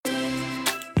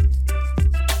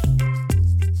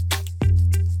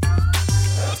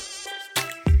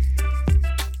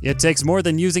It takes more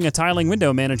than using a tiling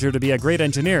window manager to be a great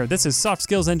engineer. This is Soft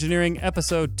Skills Engineering,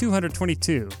 episode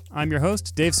 222. I'm your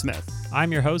host, Dave Smith.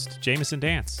 I'm your host, Jameson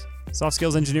Dance. Soft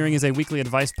Skills Engineering is a weekly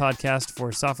advice podcast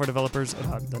for software developers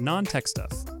about the non-tech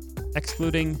stuff,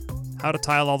 excluding how to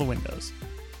tile all the windows.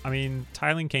 I mean,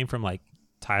 tiling came from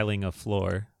tiling a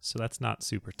floor, so that's not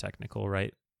super technical,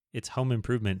 right? It's home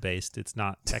improvement based. It's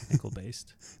not technical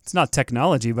based. It's not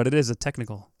technology, but it is a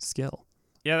technical skill.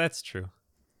 Yeah, that's true.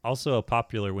 Also, a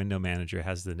popular window manager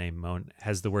has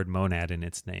the word monad in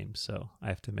its name, so I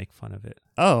have to make fun of it.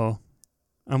 Oh,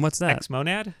 and what's that?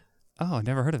 Xmonad? Oh, I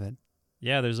never heard of it.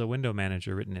 Yeah, there's a window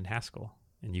manager written in Haskell,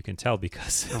 and you can tell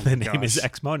because the name is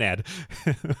Xmonad.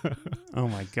 Oh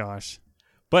my gosh.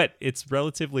 But it's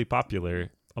relatively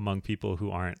popular among people who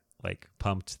aren't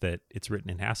pumped that it's written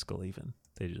in Haskell even.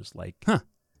 They just the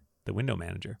window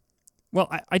manager.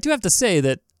 Well, I do have to say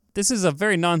that this is a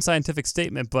very non-scientific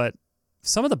statement, but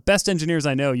some of the best engineers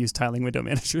I know use tiling window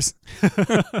managers.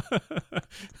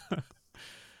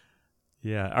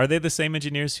 Yeah. Are they the same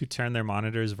engineers who turn their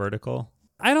monitors vertical?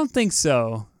 I don't think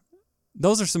so.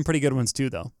 Those are some pretty good ones too,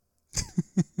 though.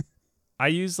 I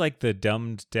use the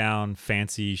dumbed down,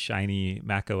 fancy, shiny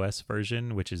macOS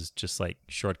version, which is just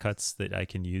shortcuts that I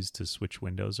can use to switch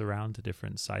windows around to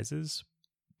different sizes.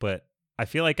 But I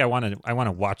feel like I want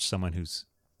to watch someone who's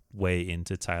way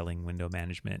into tiling window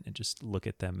management and just look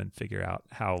at them and figure out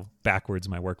how backwards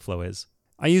my workflow is.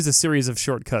 I use a series of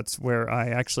shortcuts where I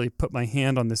actually put my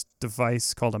hand on this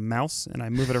device called a mouse and I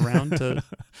move it around to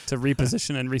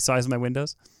reposition and resize my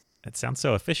windows. It sounds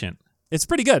so efficient. It's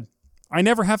pretty good. I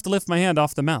never have to lift my hand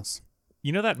off the mouse.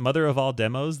 You know that mother of all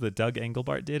demos that Doug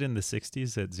Engelbart did in the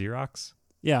 60s at Xerox?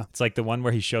 Yeah. It's the one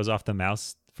where he shows off the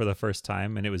mouse for the first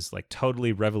time, and it was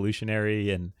totally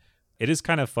revolutionary. And it is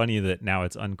kind of funny that now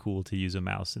it's uncool to use a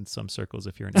mouse in some circles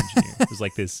if you're an engineer. It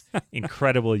was this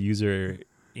incredible user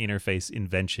interface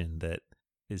invention that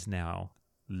is now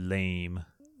lame.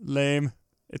 Lame.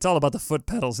 It's all about the foot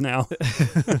pedals now.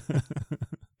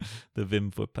 The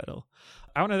Vim foot pedal.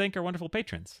 I want to thank our wonderful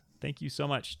patrons. Thank you so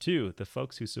much to the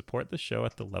folks who support the show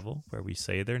at the level where we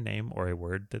say their name or a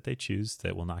word that they choose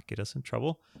that will not get us in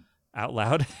trouble out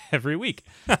loud every week.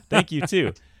 Thank you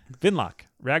to Vinlock,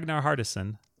 Ragnar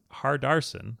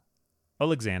Hardarson,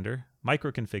 Alexander,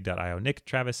 Microconfig.io, Nick,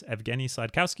 Travis, Evgeny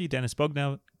Sladkowski, Dennis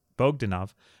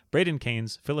Bogdanov, Braden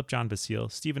Keynes, Philip John Basile,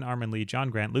 Stephen Armin Lee, John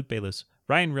Grant, Luke Bayless,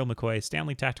 Ryan Real McCoy,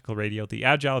 Stanley Tactical Radio, the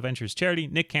Agile Ventures Charity,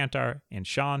 Nick Cantar, and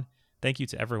Sean. Thank you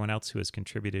to everyone else who has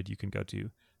contributed. You can go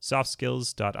to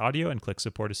softskills.audio and click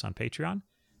support us on Patreon.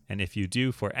 And if you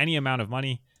do for any amount of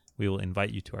money, we will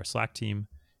invite you to our Slack team,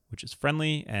 which is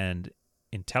friendly and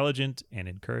intelligent and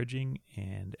encouraging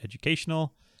and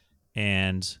educational.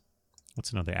 And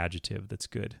what's another adjective that's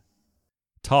good?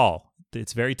 Tall.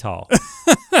 It's very tall.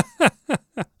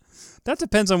 That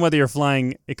depends on whether you're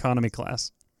flying economy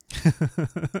class.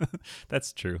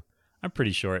 That's true. I'm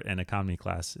pretty short, and economy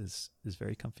class is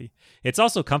very comfy. It's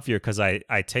also comfier because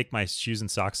I take my shoes and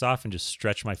socks off and just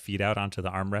stretch my feet out onto the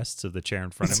armrests of the chair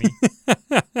in front of me.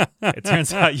 It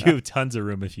turns out you have tons of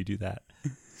room if you do that.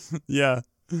 Yeah.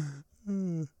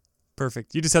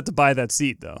 Perfect. You just have to buy that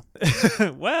seat, though.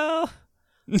 Well,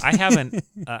 I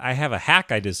have a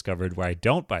hack I discovered where I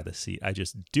don't buy the seat. I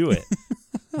just do it.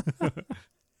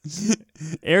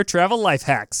 Air travel life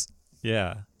hacks.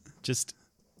 Yeah. Just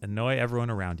annoy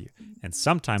everyone around you. And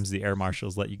sometimes the air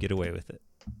marshals let you get away with it.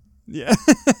 Yeah.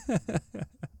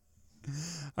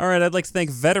 All right. I'd like to thank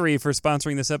Vettery for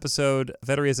sponsoring this episode.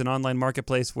 Vettery is an online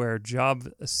marketplace where job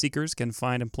seekers can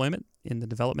find employment in the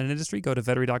development industry. Go to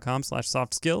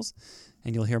vettery.com/softskills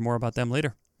and you'll hear more about them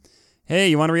later. Hey,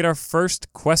 you want to read our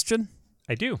first question?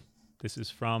 I do. This is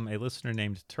from a listener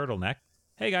named Turtleneck.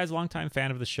 Hey guys, longtime fan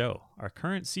of the show. Our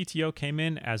current CTO came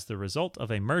in as the result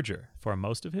of a merger. For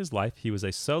most of his life, he was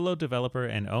a solo developer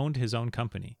and owned his own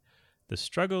company. The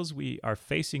struggles we are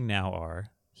facing now are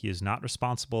he is not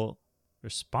responsive.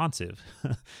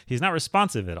 He's not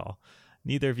responsive at all,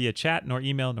 neither via chat nor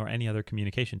email nor any other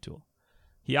communication tool.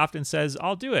 He often says,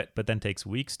 I'll do it, but then takes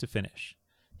weeks to finish.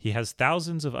 He has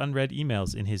thousands of unread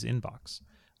emails in his inbox.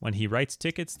 When he writes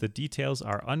tickets, the details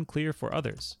are unclear for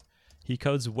others. He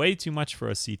codes way too much for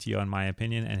a CTO, in my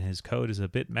opinion, and his code is a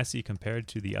bit messy compared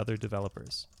to the other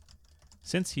developers.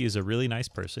 Since he is a really nice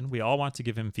person, we all want to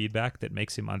give him feedback that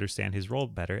makes him understand his role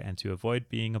better and to avoid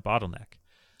being a bottleneck.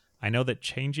 I know that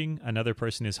changing another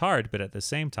person is hard, but at the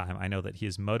same time, I know that he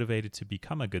is motivated to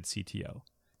become a good CTO.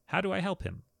 How do I help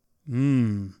him?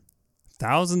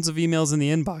 Thousands of emails in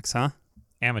the inbox, huh?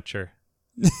 Amateur.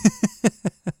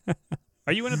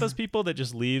 Are you one of those people that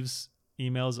just leaves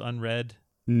emails unread?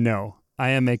 No, I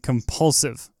am a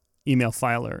compulsive email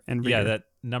filer and reader. Yeah,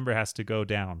 number has to go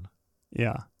down.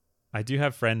 Yeah. I do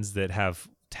have friends that have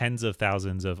tens of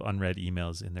thousands of unread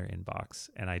emails in their inbox,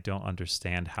 and I don't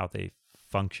understand how they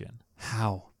function.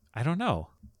 How? I don't know.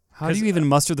 How do you even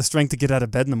muster the strength to get out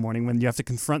of bed in the morning when you have to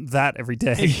confront that every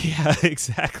day? Yeah,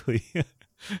 exactly.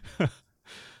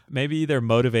 Maybe they're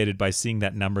motivated by seeing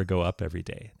that number go up every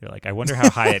day. They're like, I wonder how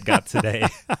high it got today.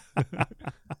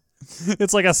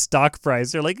 It's like a stock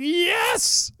price. They're like,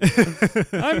 yes,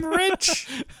 I'm rich.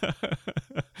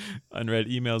 Unread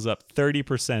emails up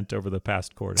 30% over the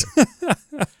past quarter.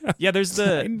 Yeah, there's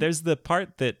the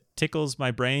part that tickles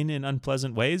my brain in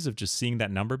unpleasant ways of just seeing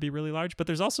that number be really large. But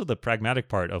there's also the pragmatic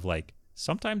part of like,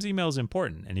 sometimes email is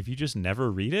important. And if you just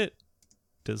never read it,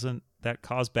 doesn't that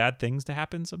cause bad things to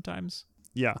happen sometimes?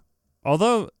 Yeah.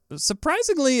 Although,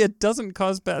 surprisingly, it doesn't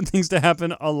cause bad things to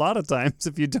happen a lot of times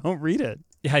if you don't read it.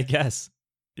 Yeah, I guess.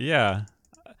 Yeah.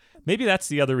 Maybe that's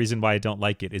the other reason why I don't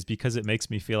like it, is because it makes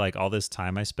me feel like all this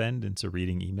time I spend into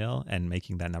reading email and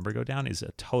making that number go down is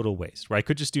a total waste, where I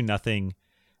could just do nothing,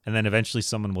 and then eventually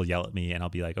someone will yell at me and I'll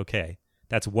be like, okay,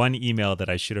 that's one email that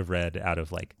I should have read out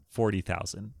of like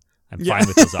 40,000. I'm fine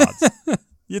with those odds.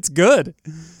 It's good.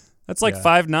 That's like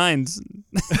 5 nines.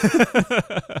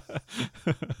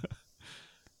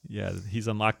 Yeah, he's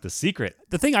unlocked the secret.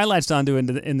 The thing I latched onto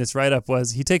in this write-up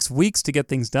was he takes weeks to get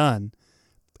things done.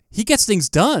 He gets things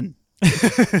done.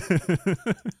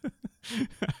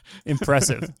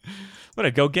 Impressive. What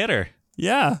a go-getter.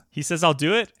 Yeah. He says, I'll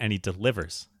do it, and he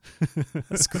delivers.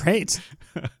 That's great.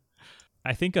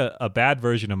 I think a bad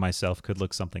version of myself could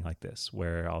look something like this,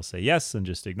 where I'll say yes and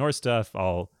just ignore stuff.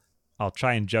 I'll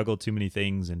try and juggle too many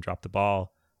things and drop the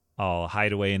ball. I'll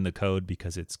hide away in the code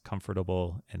because it's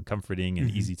comfortable and comforting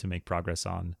and easy to make progress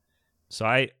on. So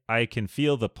I can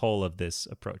feel the pull of this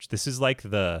approach. This is like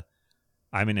the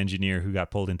I'm an engineer who got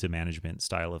pulled into management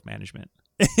style of management.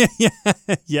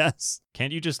 Yes.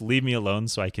 Can't you just leave me alone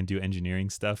so I can do engineering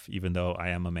stuff, even though I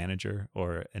am a manager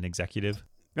or an executive?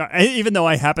 Even though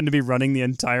I happen to be running the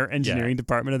entire engineering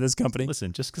department of this company.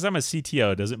 Listen, just because I'm a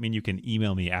CTO doesn't mean you can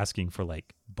email me asking for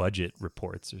like budget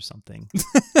reports or something.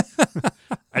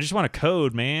 I just want to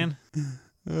code, man.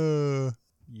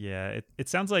 Yeah, it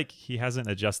sounds like he hasn't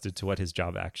adjusted to what his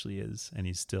job actually is, and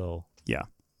he's still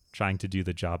trying to do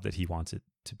the job that he wants it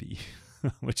to be,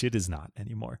 which it is not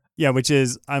anymore. Yeah, which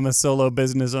is I'm a solo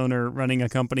business owner running a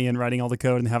company and writing all the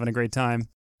code and having a great time.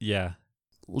 Yeah.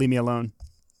 Leave me alone.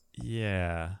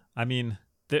 Yeah. I mean,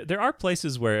 there are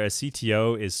places where a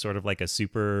CTO is sort of like a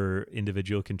super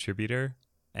individual contributor.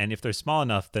 And if they're small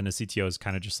enough, then a CTO is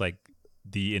kind of just like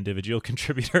the individual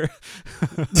contributor.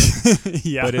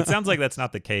 Yeah. But it sounds like that's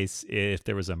not the case. If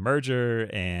there was a merger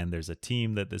and there's a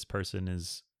team that this person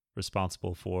is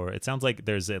responsible for, it sounds like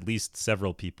there's at least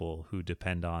several people who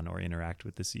depend on or interact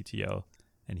with the CTO.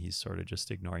 And he's sort of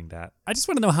just ignoring that. I just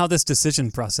want to know how this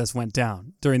decision process went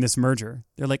down during this merger.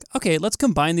 They're like, okay, let's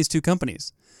combine these two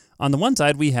companies. On the one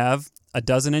side, we have a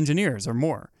dozen engineers or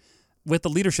more with a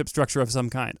leadership structure of some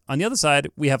kind. On the other side,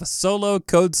 we have a solo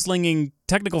code-slinging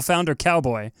technical founder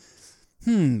cowboy.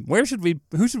 Who should we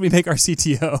make our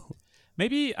CTO?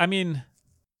 Maybe, I mean,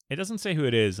 it doesn't say who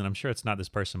it is, and I'm sure it's not this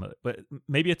person, but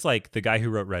maybe it's like the guy who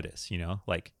wrote Redis, you know?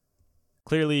 Like,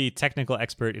 clearly technical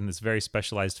expert in this very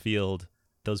specialized field.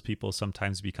 Those people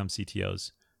sometimes become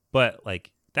CTOs. But,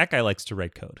 like, that guy likes to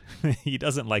write code. He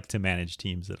doesn't like to manage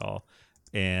teams at all.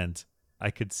 And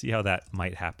I could see how that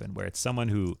might happen, where it's someone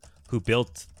who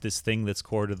built this thing that's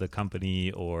core to the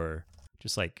company, or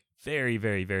just like very,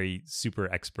 very, very super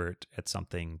expert at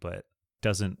something, but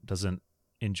doesn't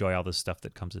enjoy all the stuff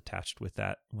that comes attached with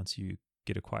that once you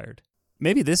get acquired.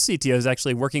 Maybe this CTO is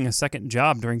actually working a second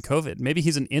job during COVID. Maybe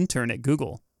he's an intern at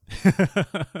Google.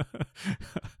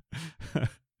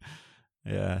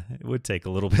 Yeah, it would take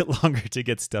a little bit longer to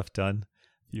get stuff done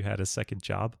if you had a second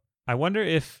job. I wonder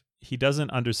if he doesn't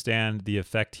understand the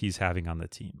effect he's having on the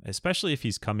team, especially if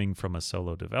he's coming from a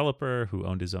solo developer who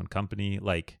owned his own company.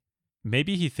 Like,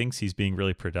 maybe he thinks he's being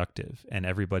really productive and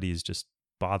everybody is just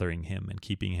bothering him and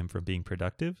keeping him from being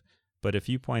productive. But if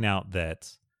you point out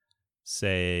that,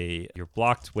 say, you're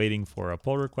blocked waiting for a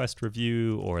pull request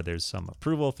review, or there's some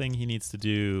approval thing he needs to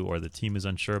do, or the team is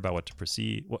unsure about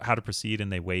how to proceed,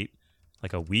 and they wait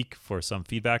like a week for some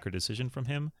feedback or decision from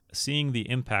him, seeing the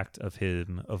impact of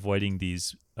him avoiding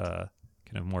these kind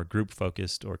of more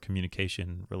group-focused or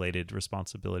communication-related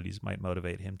responsibilities might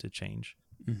motivate him to change.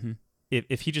 Mm-hmm.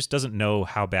 If he just doesn't know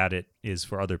how bad it is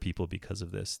for other people because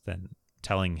of this, then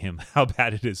telling him how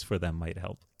bad it is for them might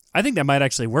help. I think that might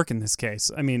actually work in this case.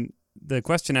 I mean, the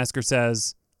question asker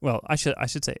says, well, I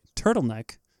should say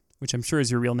Turtleneck, which I'm sure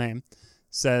is your real name,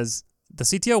 says the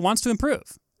CTO wants to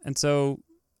improve. And so,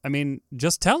 I mean,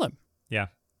 just tell him. Yeah.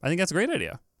 I think that's a great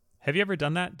idea. Have you ever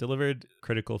done that? Delivered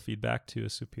critical feedback to a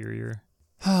superior?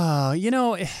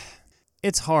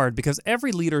 It's hard because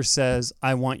every leader says,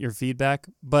 I want your feedback,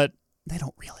 but they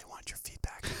don't really want your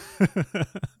feedback.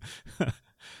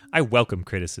 I welcome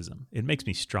criticism. It makes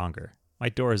me stronger. My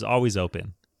door is always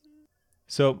open.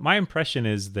 So my impression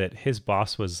is that his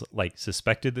boss was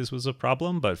suspected this was a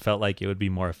problem, but felt like it would be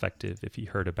more effective if he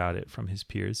heard about it from his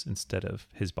peers instead of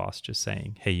his boss just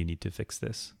saying, hey, you need to fix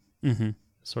this. Mm-hmm.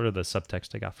 Sort of the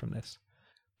subtext I got from this.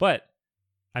 But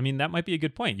I mean, that might be a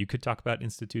good point. You could talk about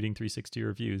instituting 360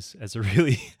 reviews as a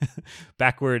really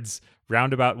backwards,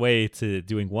 roundabout way to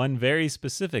doing one very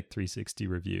specific 360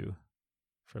 review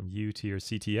from you to your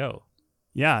CTO.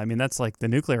 Yeah, I mean, that's like the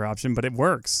nuclear option, but it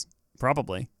works,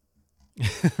 probably.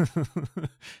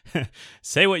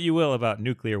 Say what you will about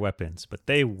nuclear weapons, but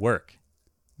they work.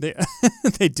 They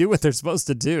they do what they're supposed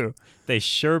to do. They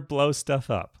sure blow stuff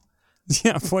up.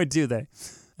 Yeah, boy, do they.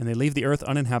 And they leave the Earth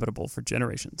uninhabitable for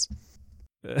generations.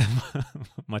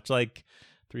 Much like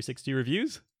 360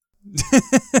 reviews?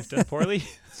 If done poorly?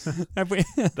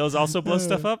 Those also blow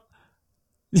stuff up?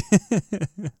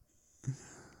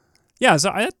 Yeah,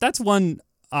 so that's one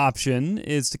option,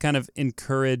 is to kind of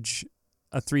encourage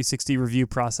a 360 review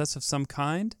process of some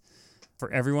kind for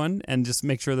everyone and just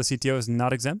make sure the CTO is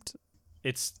not exempt.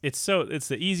 It's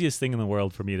the easiest thing in the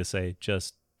world for me to say,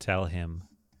 just tell him.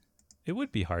 It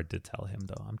would be hard to tell him,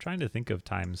 though. I'm trying to think of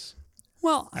times.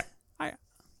 Well,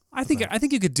 I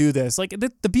think you could do this. Like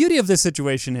the beauty of this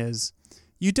situation is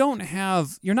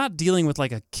you're not dealing with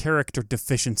like a character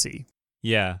deficiency.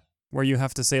 Yeah. Where you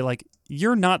have to say like,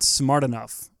 you're not smart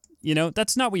enough.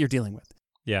 That's not what you're dealing with.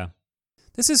 Yeah.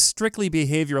 This is strictly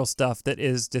behavioral stuff that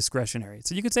is discretionary.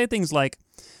 So you could say things like,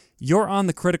 you're on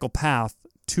the critical path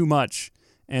too much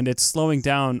and it's slowing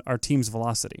down our team's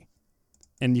velocity.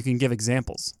 And you can give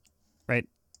examples, right?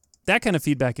 That kind of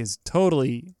feedback is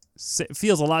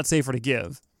feels a lot safer to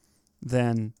give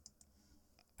than,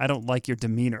 I don't like your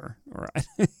demeanor, or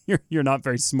you're not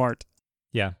very smart.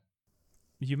 Yeah.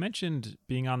 You mentioned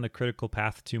being on the critical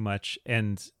path too much,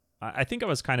 and I think I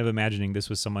was kind of imagining this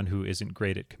was someone who isn't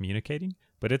great at communicating,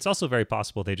 but it's also very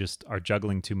possible they just are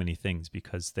juggling too many things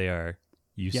because they are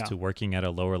used to working at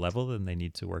a lower level than they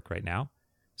need to work right now.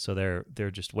 So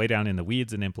they're just way down in the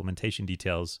weeds and implementation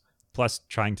details, plus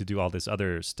trying to do all this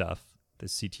other stuff,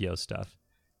 this CTO stuff.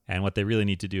 And what they really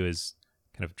need to do is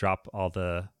kind of drop all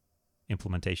the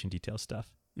implementation detail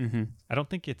stuff. Mm-hmm. I don't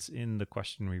think it's in the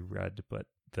question we read, but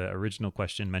the original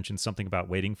question mentioned something about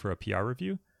waiting for a PR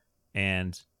review,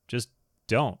 and just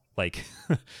don't.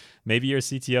 Maybe your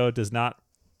CTO does not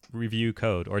review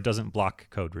code or doesn't block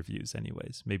code reviews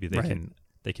anyways. Maybe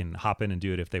they can hop in and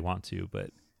do it if they want to,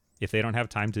 but if they don't have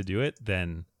time to do it,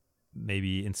 then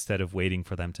maybe instead of waiting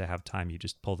for them to have time, you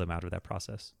just pull them out of that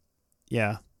process.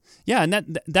 Yeah. Yeah,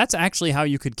 and that's actually how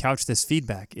you could couch this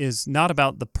feedback, is not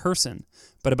about the person,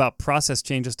 but about process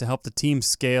changes to help the team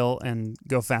scale and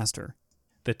go faster.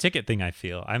 The ticket thing, I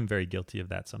feel I'm very guilty of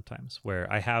that sometimes,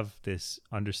 where I have this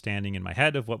understanding in my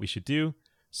head of what we should do.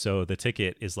 So the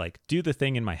ticket is like, do the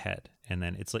thing in my head. And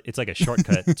then it's like a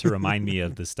shortcut to remind me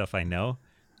of the stuff I know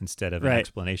instead of an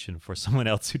explanation for someone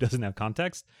else who doesn't have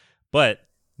context. But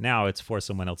now it's for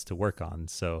someone else to work on.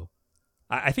 So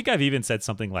I think I've even said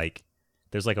something like,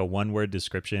 there's like a one-word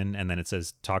description, and then it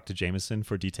says, talk to Jameson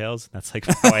for details. That's like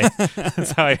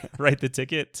that's how I write the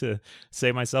ticket, to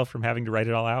save myself from having to write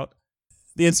it all out.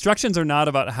 The instructions are not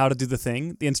about how to do the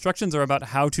thing. The instructions are about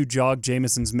how to jog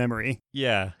Jameson's memory.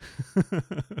 Yeah.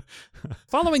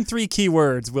 Following 3 key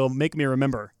words will make me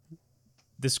remember.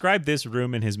 Describe this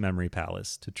room in his memory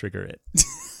palace to trigger it.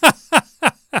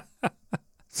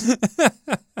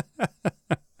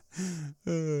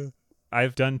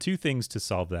 I've done 2 things to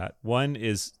solve that. One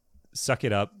is suck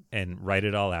it up and write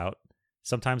it all out.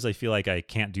 Sometimes I feel like I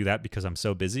can't do that because I'm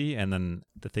so busy. And then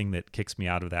the thing that kicks me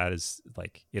out of that is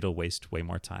like, it'll waste way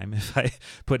more time if I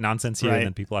put nonsense here and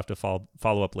then people have to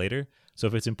follow up later. So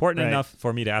if it's important enough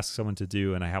for me to ask someone to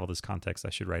do and I have all this context,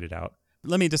 I should write it out.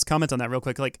 Let me just comment on that real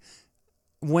quick. Like,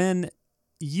 when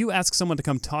you ask someone to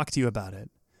come talk to you about it,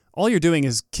 all you're doing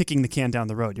is kicking the can down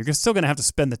the road. You're still going to have to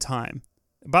spend the time.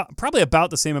 Probably about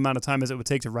the same amount of time as it would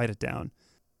take to write it down.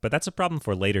 But that's a problem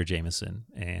for later Jameson,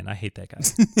 and I hate that guy.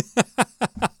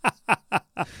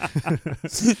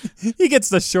 He gets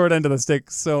the short end of the stick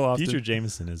so often. Future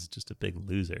Jameson is just a big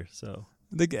loser, so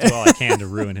do all I can to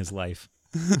ruin his life.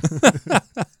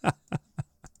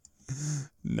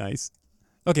 Nice.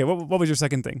 Okay, what was your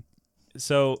second thing?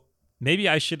 So maybe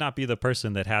I should not be the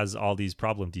person that has all these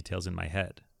problem details in my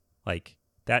head. Like,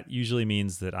 that usually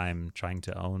means that I'm trying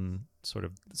to own sort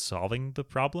of solving the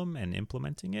problem and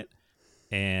implementing it.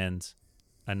 And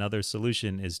another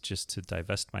solution is just to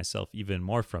divest myself even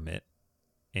more from it.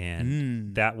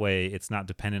 And that way it's not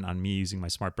dependent on me using my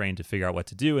smart brain to figure out what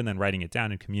to do and then writing it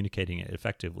down and communicating it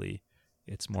effectively.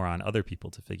 It's more on other people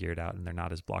to figure it out, and they're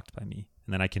not as blocked by me.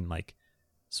 And then I can like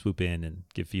swoop in and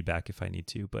give feedback if I need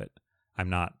to, but I'm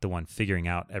not the one figuring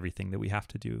out everything that we have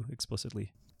to do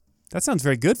explicitly. That sounds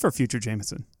very good for future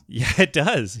Jameson. Yeah, it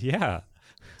does. Yeah.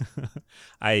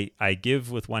 I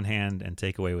give with one hand and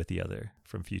take away with the other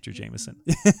from future Jameson.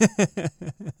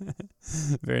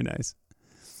 Very nice.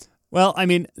 Well, I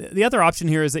mean, the other option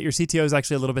here is that your CTO is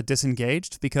actually a little bit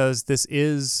disengaged because this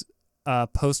is a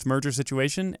post-merger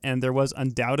situation, and there was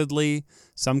undoubtedly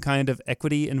some kind of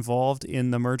equity involved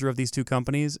in the merger of these two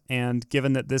companies. And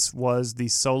given that this was the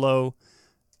solo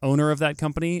owner of that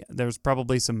company, there's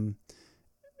probably some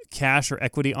cash or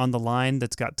equity on the line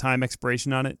that's got time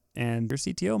expiration on it, and your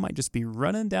CTO might just be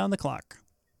running down the clock.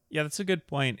 Yeah, that's a good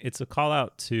point. It's a call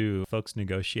out to folks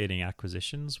negotiating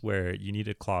acquisitions where you need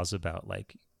a clause about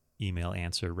like email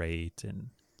answer rate and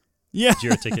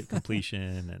Jira ticket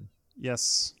completion, and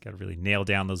yes, got to really nail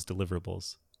down those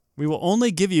deliverables. We will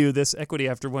only give you this equity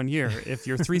after 1 year if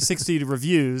your 360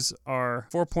 reviews are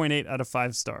 4.8 out of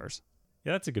 5 stars.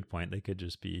 Yeah, that's a good point. They could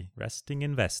just be resting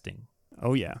investing.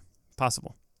 Oh yeah,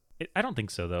 possible. I don't think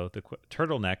so though. The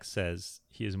turtleneck says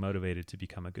he is motivated to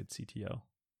become a good CTO.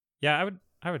 Yeah,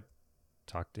 I would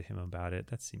talk to him about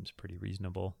it. That seems pretty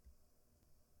reasonable.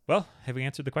 Well, have we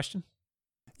answered the question?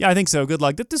 Yeah, I think so. Good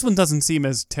luck. This one doesn't seem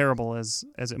as terrible as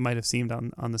it might have seemed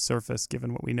on the surface,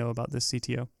 given what we know about this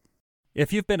CTO.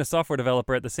 If you've been a software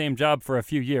developer at the same job for a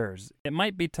few years, it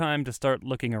might be time to start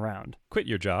looking around. Quit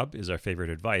your job is our favorite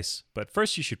advice, but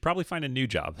first you should probably find a new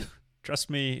job.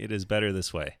 Trust me, it is better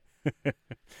this way.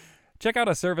 Check out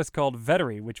a service called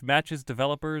Vettery, which matches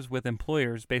developers with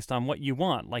employers based on what you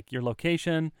want, like your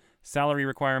location, salary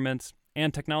requirements,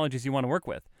 and technologies you want to work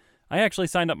with. I actually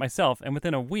signed up myself, and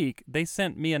within a week, they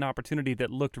sent me an opportunity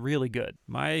that looked really good.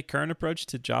 My current approach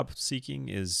to job seeking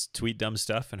is tweet dumb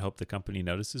stuff and hope the company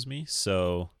notices me,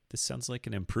 so this sounds like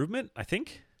an improvement, I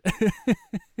think.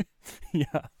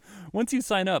 Yeah. Once you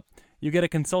sign up, you get a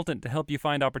consultant to help you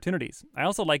find opportunities. I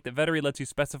also like that Vettery lets you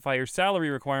specify your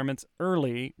salary requirements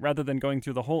early rather than going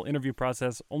through the whole interview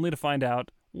process only to find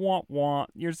out,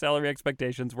 your salary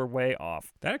expectations were way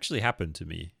off. That actually happened to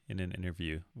me in an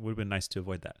interview. Would have been nice to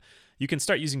avoid that. You can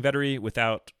start using Vettery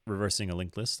without reversing a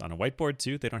linked list on a whiteboard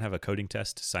too. They don't have a coding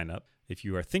test to sign up. If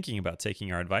you are thinking about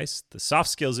taking our advice, the soft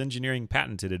skills engineering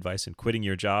patented advice in quitting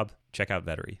your job, check out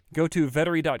Vettery. Go to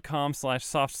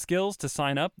vettery.com/softskills to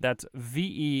sign up. That's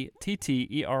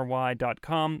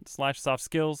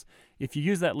vettery.com/softskills. If you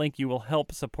use that link, you will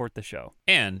help support the show.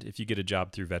 And if you get a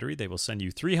job through Vettery, they will send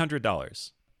you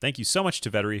 $300. Thank you so much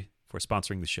to Vettery for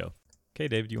sponsoring the show. Okay,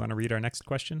 David, do you want to read our next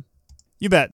question? You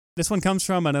bet. This one comes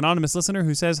from an anonymous listener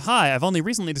who says, "Hi, I've only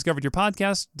recently discovered your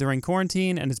podcast during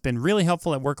quarantine, and it's been really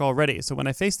helpful at work already. So when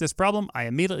I faced this problem, I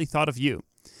immediately thought of you.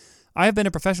 I have been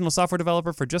a professional software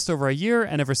developer for just over a year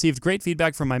and have received great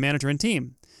feedback from my manager and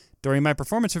team. During my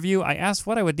performance review, I asked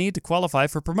what I would need to qualify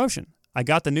for promotion. I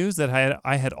got the news that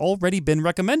I had already been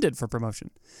recommended for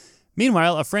promotion.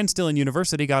 Meanwhile, a friend still in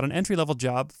university got an entry-level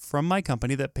job from my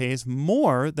company that pays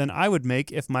more than I would make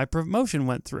if my promotion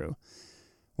went through.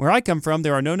 Where I come from,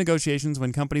 there are no negotiations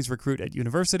when companies recruit at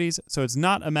universities, so it's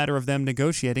not a matter of them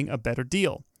negotiating a better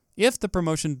deal. If the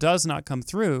promotion does not come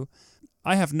through,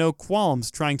 I have no qualms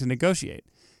trying to negotiate.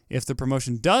 If the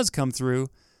promotion does come through,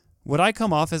 would I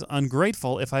come off as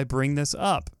ungrateful if I bring this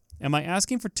up? Am I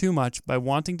asking for too much by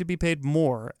wanting to be paid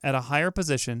more at a higher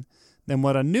position than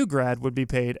what a new grad would be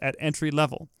paid at entry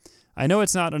level? I know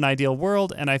it's not an ideal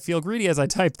world, and I feel greedy as I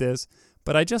type this,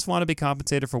 but I just want to be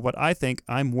compensated for what I think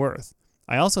I'm worth.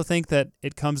 I also think that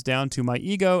it comes down to my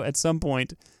ego at some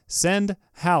point. Send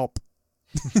help."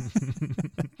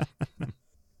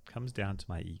 Comes down to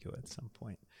my ego at some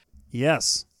point.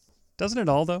 Yes. Doesn't it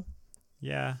all, though?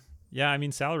 Yeah. Yeah, I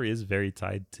mean, salary is very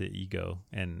tied to ego,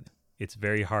 and it's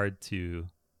very hard to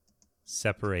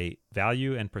separate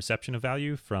value and perception of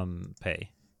value from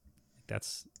pay. I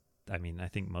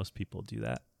think most people do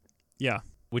that. Yeah.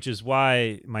 Which is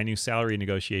why my new salary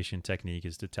negotiation technique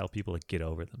is to tell people to get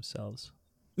over themselves.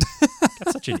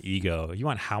 Got such an ego. You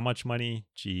want how much money?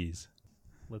 Jeez.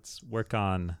 Let's work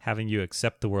on having you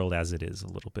accept the world as it is a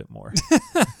little bit more.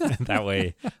 And that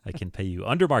way I can pay you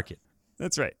under market.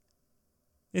 That's right.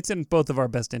 It's in both of our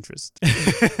best interests.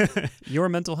 Your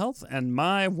mental health and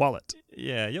my wallet.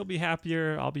 Yeah, you'll be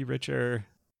happier. I'll be richer.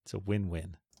 It's a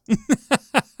win-win.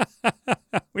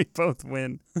 We both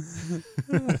win.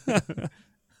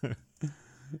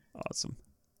 Awesome.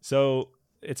 So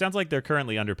it sounds like they're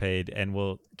currently underpaid and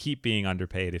will keep being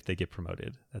underpaid if they get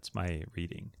promoted. That's my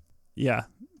reading. Yeah,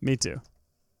 me too.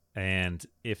 And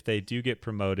if they do get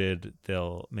promoted,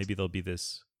 there'll be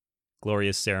this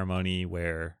glorious ceremony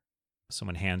where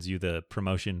someone hands you the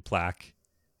promotion plaque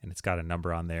and it's got a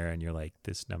number on there and you're like,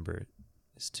 this number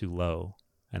is too low.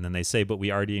 And then they say, but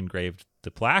we already engraved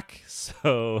the plaque,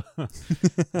 so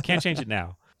can't change it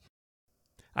now.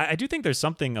 I do think there's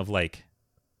something of like,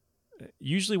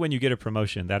 usually when you get a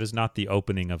promotion, that is not the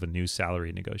opening of a new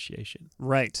salary negotiation.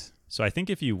 Right. So I think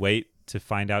if you wait to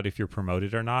find out if you're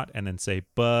promoted or not and then say,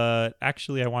 but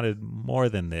actually I wanted more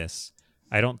than this,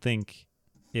 I don't think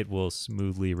it will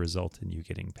smoothly result in you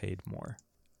getting paid more.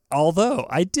 Although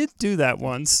I did do that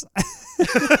once.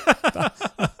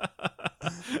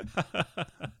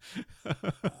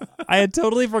 I had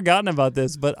totally forgotten about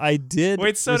this, but I did.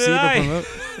 Wait, so receive did I.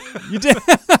 You did.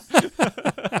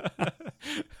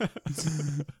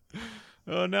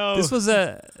 Oh no! This was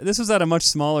at a much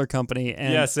smaller company,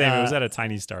 and yeah, same. It was at a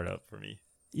tiny startup for me.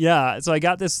 Yeah, so I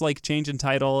got this like change in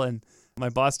title, and my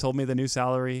boss told me the new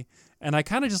salary, and I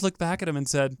kind of just looked back at him and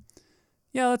said,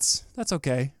 "Yeah, that's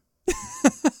okay."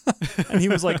 And he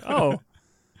was like, "Oh,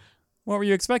 what were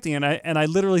you expecting?" And I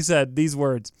literally said these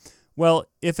words, "Well,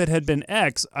 if it had been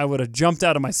X, I would have jumped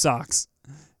out of my socks."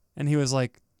 And he was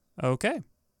like, "Okay."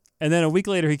 And then a week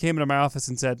later, he came into my office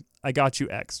and said, "I got you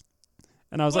X."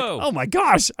 And I was Whoa. like, "Oh my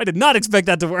gosh, I did not expect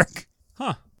that to work."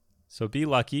 Huh. So be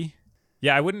lucky.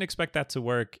 Yeah, I wouldn't expect that to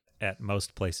work at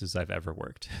most places I've ever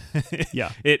worked.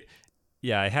 Yeah.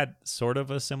 I had sort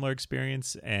of a similar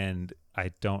experience, and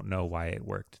I don't know why it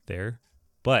worked there.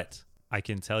 But I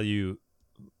can tell you,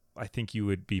 I think you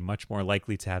would be much more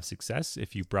likely to have success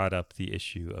if you brought up the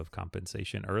issue of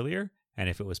compensation earlier and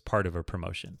if it was part of a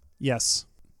promotion. Yes.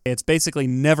 It's basically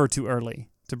never too early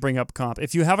to bring up comp.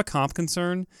 If you have a comp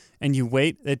concern and you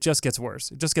wait, it just gets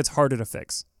worse. It just gets harder to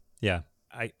fix. Yeah.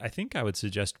 I think I would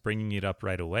suggest bringing it up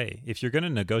right away. If you're going to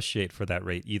negotiate for that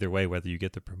rate either way, whether you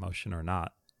get the promotion or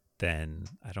not, then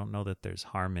I don't know that there's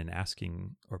harm in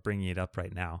asking or bringing it up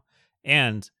right now.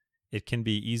 And it can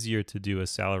be easier to do a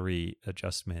salary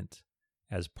adjustment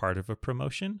as part of a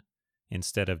promotion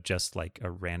instead of just like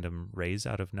a random raise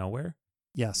out of nowhere.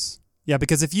 Yes. Yeah,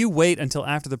 because if you wait until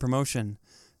after the promotion,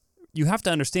 you have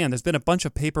to understand there's been a bunch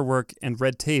of paperwork and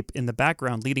red tape in the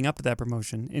background leading up to that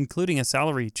promotion, including a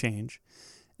salary change.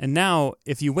 And now,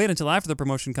 if you wait until after the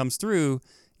promotion comes through,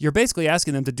 you're basically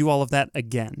asking them to do all of that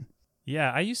again.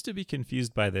 Yeah, I used to be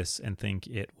confused by this and think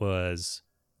it was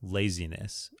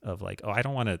laziness of like, oh, I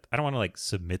don't want to like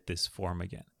submit this form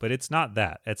again. But it's not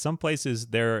that. At some places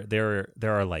there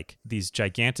are like these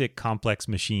gigantic complex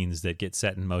machines that get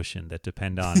set in motion that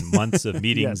depend on months of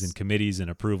meetings Yes. and committees and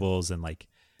approvals, and like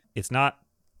it's not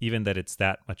even that it's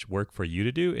that much work for you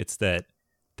to do, it's that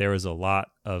there is a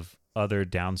lot of other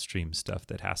downstream stuff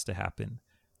that has to happen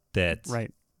that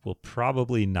Right. will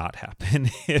probably not happen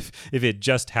if it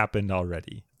just happened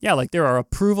already. Yeah, like there are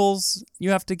approvals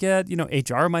you have to get. You know,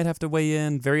 HR might have to weigh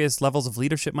in. Various levels of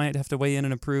leadership might have to weigh in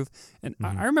and approve. And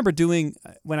I remember doing,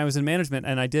 when I was in management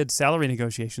and I did salary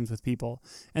negotiations with people,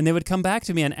 and they would come back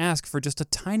to me and ask for just a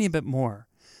tiny bit more.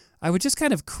 I would just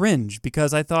kind of cringe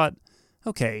because I thought,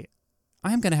 okay,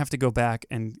 I'm going to have to go back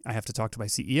and I have to talk to my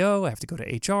CEO. I have to go to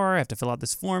HR. I have to fill out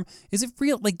this form. Is it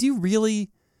real? Like, do you really,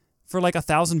 for like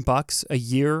 $1,000 a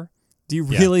year, do you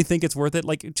really think it's worth it?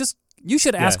 Like, just, you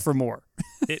should ask for more.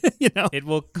 It, you know? It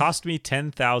will cost me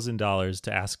 $10,000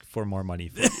 to ask for more money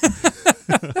for you.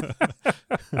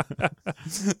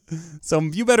 So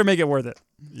you better make it worth it.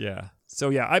 Yeah. So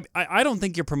yeah, I don't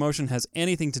think your promotion has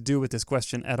anything to do with this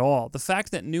question at all. The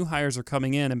fact that new hires are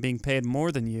coming in and being paid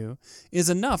more than you is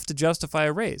enough to justify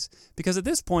a raise. Because at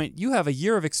this point, you have a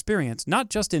year of experience, not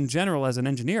just in general as an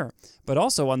engineer, but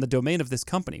also on the domain of this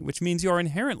company, which means you are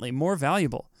inherently more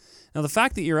valuable. Now, the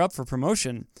fact that you're up for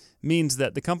promotion means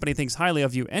that the company thinks highly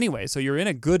of you anyway, so you're in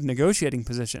a good negotiating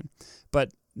position.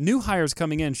 But new hires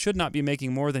coming in should not be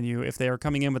making more than you if they are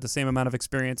coming in with the same amount of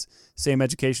experience, same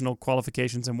educational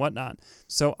qualifications and whatnot.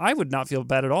 So I would not feel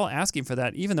bad at all asking for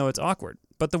that, even though it's awkward.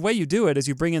 But the way you do it is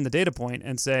you bring in the data point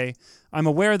and say, I'm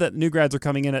aware that new grads are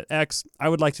coming in at X. I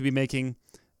would like to be making,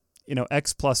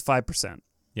 X plus 5%.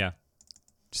 Yeah.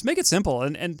 Just make it simple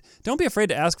and don't be afraid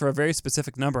to ask for a very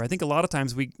specific number. I think a lot of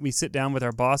times we sit down with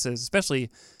our bosses, especially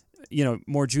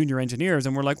more junior engineers,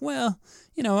 and we're like, well,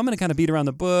 I'm going to kind of beat around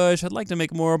the bush. I'd like to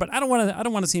make more, but I don't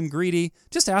want to seem greedy.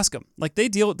 Just ask them. Like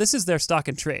this is their stock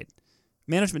and trade.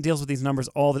 Management deals with these numbers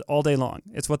all day long.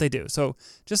 It's what they do. So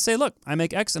just say, look, I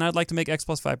make X and I'd like to make X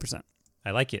plus 5%.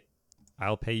 I like it.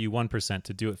 I'll pay you 1%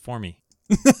 to do it for me.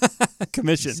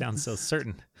 Commission. Sounds so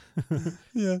certain.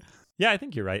 Yeah. Yeah, I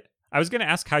think you're right. I was going to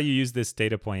ask how you use this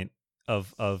data point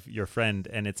of your friend,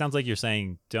 and it sounds like you're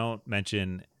saying don't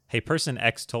mention, hey, person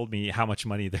X told me how much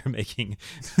money they're making.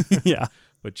 Yeah.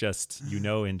 But just,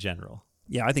 in general.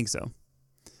 Yeah, I think so.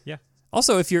 Yeah.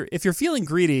 Also, if you're feeling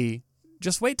greedy,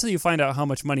 just wait till you find out how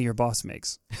much money your boss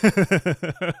makes.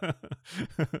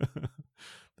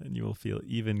 Then you will feel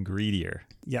even greedier.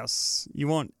 Yes. You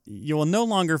will no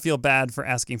longer feel bad for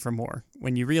asking for more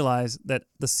when you realize that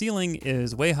the ceiling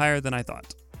is way higher than I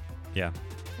thought. Yeah.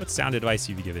 What sound advice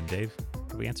have you given, Dave?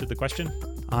 Have we answered the question?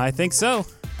 I think so.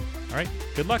 All right.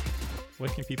 Good luck.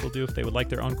 What can people do if they would like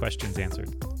their own questions answered?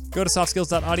 Go to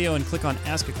softskills.audio and click on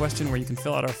Ask a Question where you can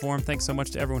fill out our form. Thanks so much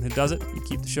to everyone who does it. You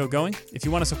keep the show going. If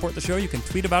you want to support the show, you can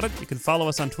tweet about it. You can follow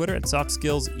us on Twitter at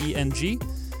SoftSkillsENG,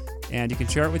 and you can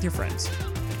share it with your friends.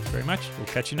 Thank you very much. We'll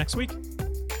catch you next week.